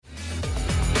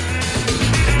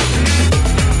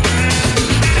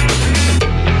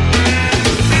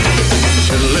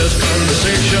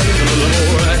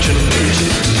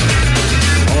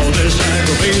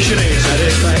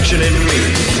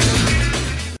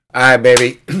All right,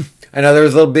 baby. I know there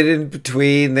was a little bit in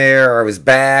between there. I was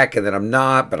back, and then I'm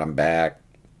not, but I'm back.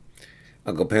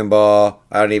 Uncle Pinball.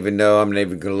 I don't even know. I'm not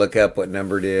even going to look up what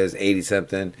number it is. 80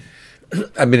 something.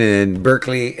 I've been in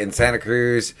Berkeley and Santa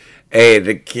Cruz. Hey,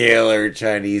 the killer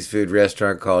Chinese food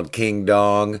restaurant called King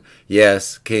Dong.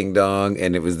 Yes, King Dong.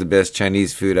 And it was the best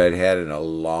Chinese food I'd had in a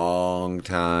long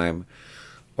time.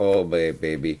 Oh,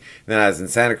 baby. Then I was in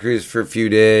Santa Cruz for a few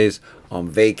days on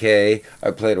vacay.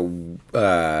 I played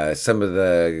some of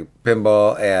the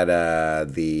pinball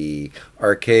at the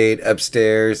arcade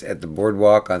upstairs at the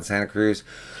boardwalk on Santa Cruz.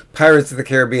 Pirates of the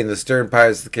Caribbean, the Stern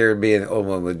Pirates of the Caribbean, oh,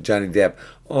 one with Johnny Depp.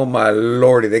 Oh, my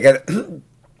lordy. They got a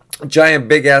giant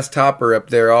big ass topper up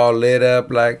there all lit up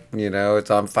like,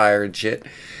 it's on fire and shit.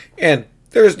 And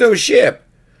there's no ship.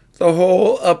 The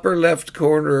whole upper left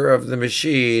corner of the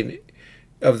machine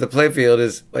of the playfield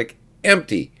is like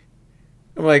empty.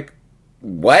 I'm like,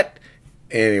 what?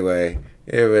 Anyway,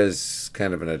 it was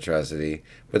kind of an atrocity.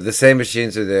 But the same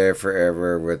machines are there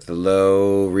forever with the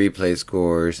low replay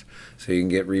scores. So you can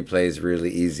get replays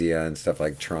really easy on stuff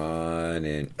like Tron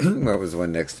and what was the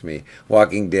one next to me?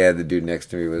 Walking Dead. The dude next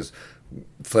to me was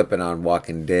flipping on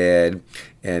Walking Dead.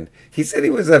 And he said he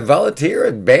was a volunteer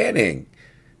at Banning.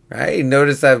 Right, he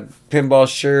noticed that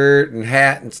pinball shirt and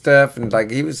hat and stuff, and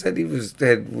like said he was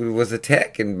a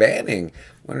tech in Banning.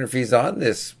 Wonder if he's on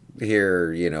this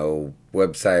here,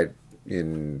 website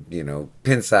in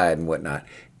Pinside and whatnot.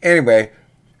 Anyway,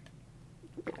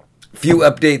 few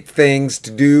update things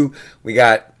to do.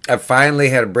 I finally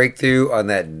had a breakthrough on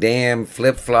that damn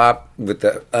flip flop with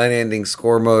the unending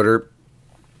score motor,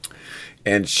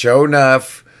 and sure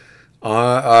enough.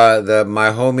 My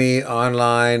homie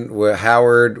online,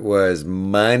 Howard, was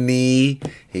money.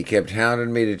 He kept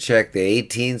hounding me to check the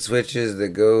 18 switches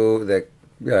that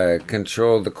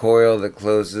control the coil that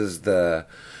closes the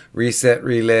reset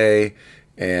relay.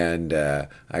 And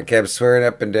I kept swearing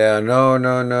up and down,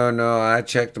 no. I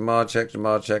checked them all.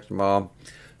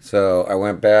 So I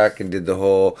went back and did the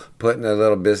whole putting a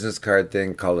little business card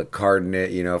thing, called it carding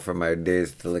it, from my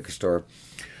days at the liquor store.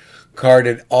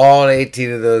 Carded all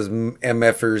 18 of those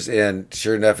MFers in.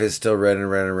 Sure enough, it's still running.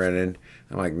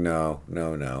 I'm like, no.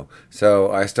 So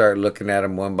I start looking at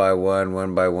them one by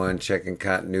one, checking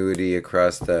continuity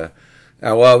across the...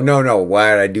 no.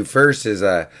 What I do first is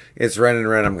it's running.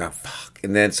 I'm going, fuck.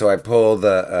 And then so I pull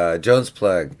the Jones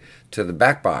plug to the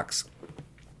back box.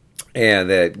 And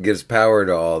that gives power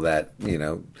to all that,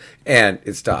 and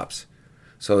it stops.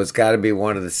 So it's got to be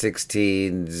one of the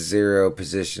 16 zero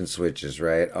position switches,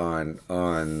 right, on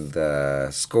the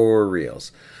score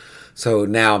reels. So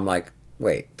now I'm like,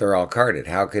 wait, they're all carded.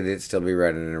 How could it still be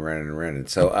running?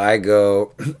 So I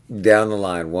go down the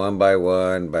line one by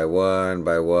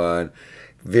one,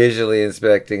 visually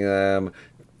inspecting them,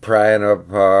 prying them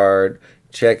apart,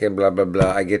 checking, blah, blah,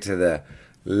 blah. I get to the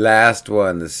last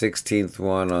one, the 16th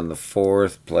one on the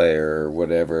fourth player or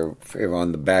whatever.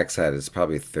 On the backside, it's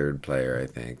probably third player, I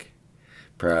think.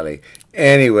 Probably.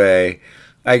 Anyway,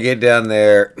 I get down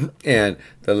there and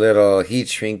the little heat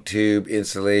shrink tube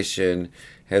insulation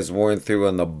has worn through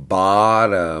on the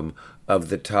bottom of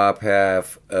the top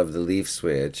half of the leaf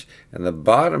switch. And the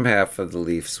bottom half of the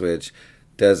leaf switch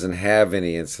doesn't have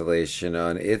any insulation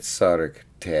on its solder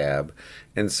tab.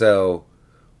 And so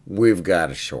we've got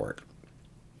a short.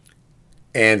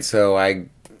 And so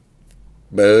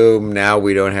boom, now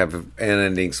we don't have an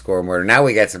ending score motor. Now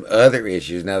we got some other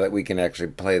issues. Now that we can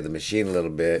actually play the machine a little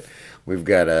bit, we've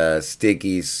got a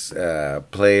sticky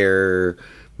player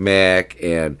mech,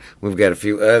 and we've got a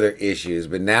few other issues.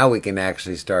 But now we can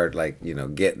actually start,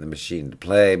 getting the machine to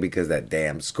play, because that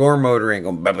damn score motor ain't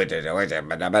going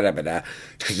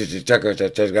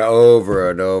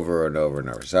over and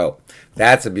over. So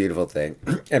that's a beautiful thing.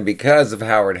 And because of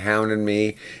Howard hounding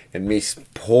me and me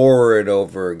pouring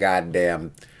over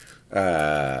goddamn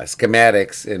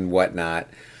schematics and whatnot,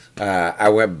 I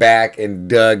went back and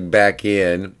dug back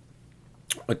in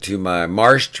to my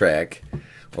Marsh Trek.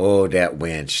 Oh, that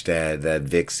winch, that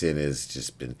Vixen has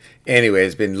just been... Anyway,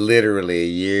 it's been literally a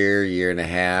year and a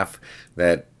half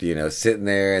that, sitting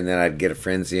there, and then I'd get a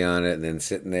frenzy on it, and then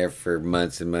sitting there for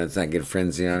months and months, and I'd get a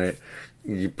frenzy on it.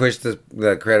 You push the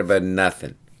credit button,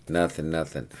 nothing.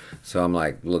 So I'm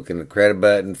like looking at the credit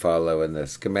button, following the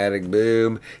schematic,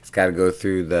 boom. It's got to go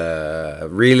through the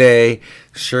relay.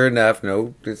 Sure enough,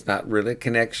 no, it's not really a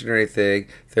connection or anything.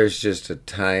 There's just a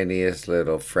tiniest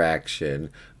little fraction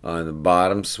on the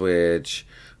bottom switch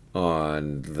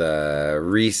on the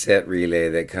reset relay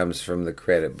that comes from the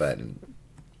credit button.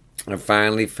 I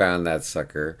finally found that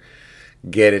sucker.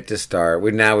 Get it to start.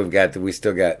 We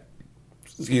still got,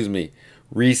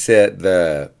 reset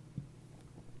the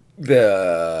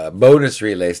The bonus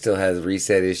relay still has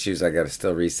reset issues. I got to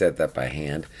still reset that by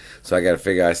hand. So I got to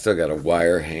figure I still got a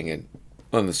wire hanging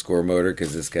on the score motor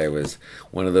because this guy was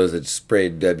one of those that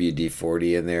sprayed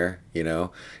WD-40 in there,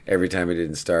 every time it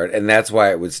didn't start. And that's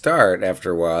why it would start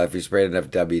after a while. If you sprayed enough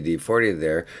WD-40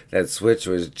 there, that switch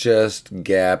was just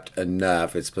gapped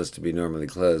enough. It's supposed to be normally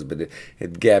closed, but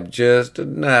it gapped just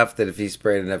enough that if he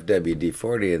sprayed enough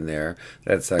WD-40 in there,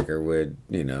 that sucker would,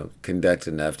 conduct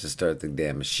enough to start the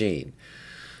damn machine.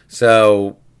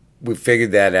 So we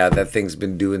figured that out. That thing's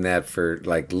been doing that for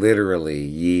like literally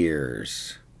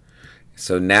years.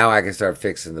 So now I can start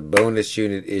fixing the bonus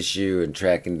unit issue and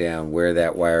tracking down where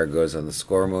that wire goes on the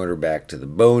score motor back to the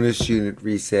bonus unit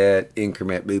reset,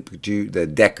 increment, the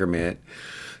decrement,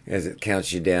 as it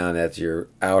counts you down. That's your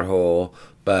out hole.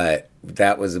 But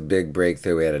that was a big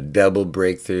breakthrough. We had a double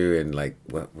breakthrough in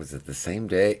what was it, the same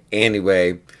day?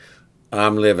 Anyway,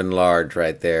 I'm living large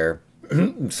right there.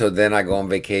 So then I go on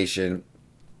vacation,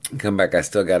 come back. I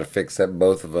still got to fix up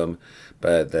both of them.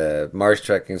 But the marsh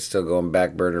trucking's still going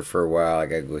back burner for a while. I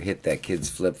got to go hit that kid's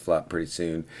flip-flop pretty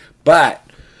soon. But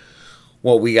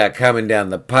what we got coming down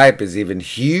the pipe is even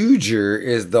huger,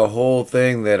 is the whole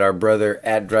thing that our brother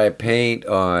at Dry Paint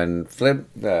on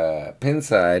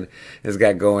Pinside has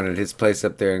got going at his place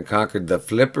up there in Concord, the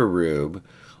Flipper Room.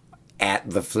 At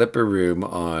the Flipper Room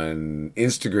on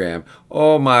Instagram.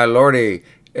 Oh, my lordy.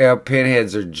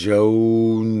 Pinheads are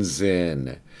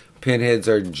jonesing. Pinheads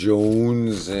are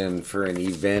jonesing for an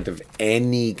event of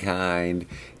any kind.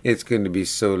 It's going to be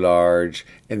so large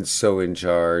and so in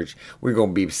charge. We're going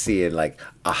to be seeing like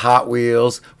a Hot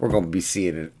Wheels. We're going to be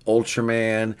seeing an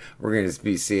Ultraman. We're going to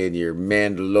be seeing your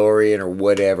Mandalorian or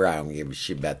whatever. I don't give a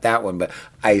shit about that one. But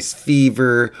Ice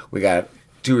Fever. We got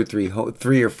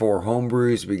three or four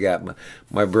homebrews. We got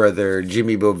my brother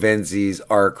Jimmy Bovenzi's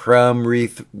R Crumb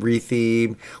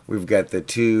re-theme. We've got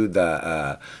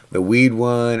the weed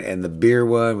one and the beer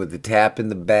one with the tap in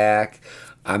the back.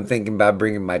 I'm thinking about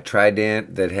bringing my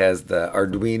Trident that has the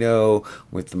Arduino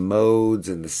with the modes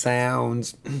and the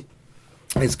sounds.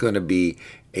 It's going to be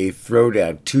a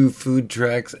throwdown. 2 food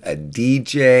trucks, a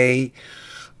DJ.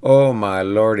 Oh my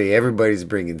lordy, everybody's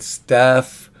bringing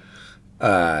stuff.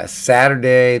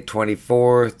 Saturday,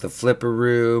 24th, the Flipper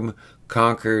Room,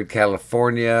 Concord,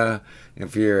 California.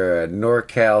 If you're a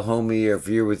NorCal homie, or if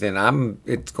you're within,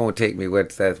 it's going to take me, what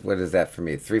is that for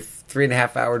me?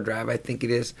 3.5 hour drive, I think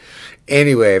it is.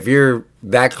 Anyway, if you're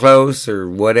that close or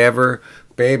whatever,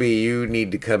 baby, you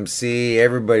need to come see.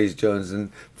 Everybody's jonesing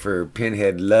for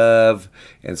Pinhead love.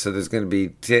 And so there's going to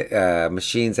be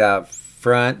machines out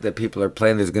front that people are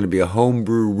playing. There's going to be a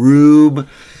homebrew room.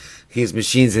 His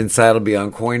machines inside will be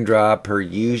on coin drop per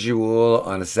usual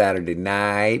on a Saturday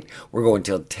night. We're going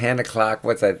till 10 o'clock.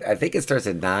 What's that? I think it starts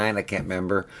at 9. I can't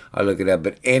remember. I'll look it up.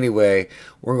 But anyway,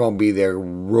 we're going to be there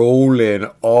rolling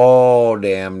all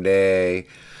damn day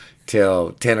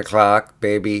till 10 o'clock,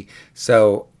 baby.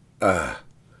 So,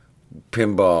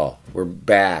 pinball, we're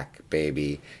back,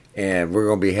 baby. And we're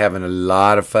going to be having a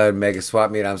lot of fun. Mega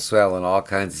Swap Meet. I'm selling all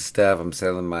kinds of stuff. I'm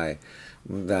selling my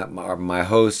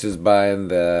host is buying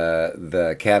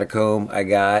the catacomb I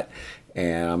got,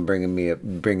 and I'm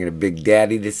bringing a Big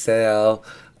Daddy to sell.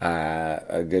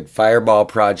 A good Fireball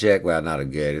project. Well, not a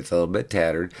good. It's a little bit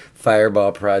tattered.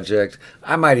 Fireball project.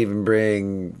 I might even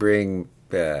bring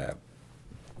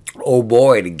oh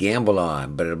boy to gamble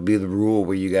on, but it'll be the rule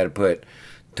where you got to put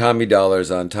Tommy dollars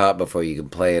on top before you can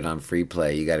play it on free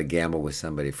play. You got to gamble with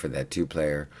somebody for that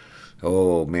 2-player.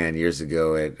 Oh man, years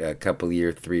ago, at a couple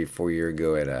year, 3-4 year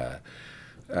ago at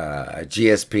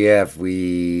GSPF,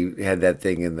 we had that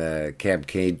thing in the Camp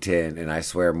Cade tent, and I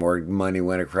swear more money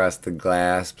went across the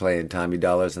glass playing Tommy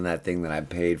dollars on that thing than I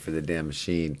paid for the damn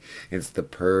machine. It's the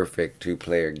perfect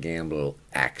 2-player gamble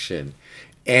action.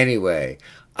 Anyway,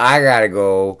 I gotta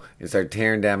go and start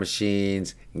tearing down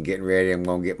machines and getting ready. I'm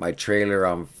gonna get my trailer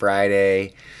on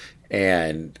Friday.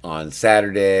 And on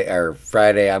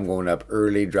Friday, I'm going up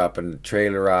early, dropping the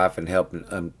trailer off and helping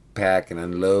unpack and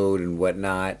unload and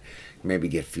whatnot. Maybe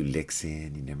get a few licks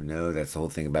in. You never know. That's the whole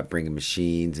thing about bringing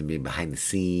machines and being behind the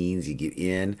scenes. You get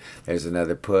in. There's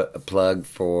another plug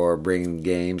for bringing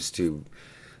games to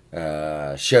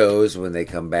shows when they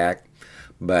come back.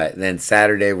 But then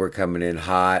Saturday, we're coming in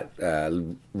hot.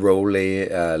 Loadout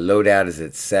is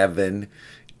at 7.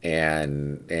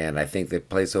 And I think the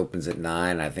place opens at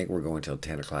 9. I think we're going till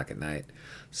 10 o'clock at night.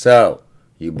 So,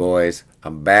 you boys,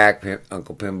 I'm back.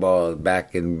 Uncle Pinball is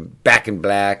back in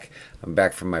black. I'm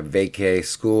back from my vacay.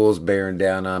 School's bearing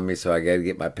down on me, so I got to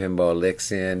get my pinball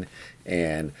licks in.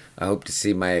 And I hope to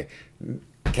see my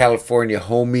California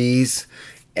homies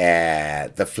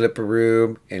at the Flipper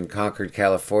Room in Concord,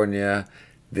 California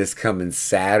this coming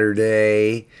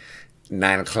Saturday,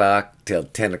 9 o'clock till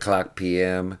 10 o'clock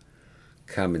p.m.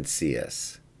 Come and see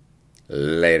us.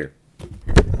 Later.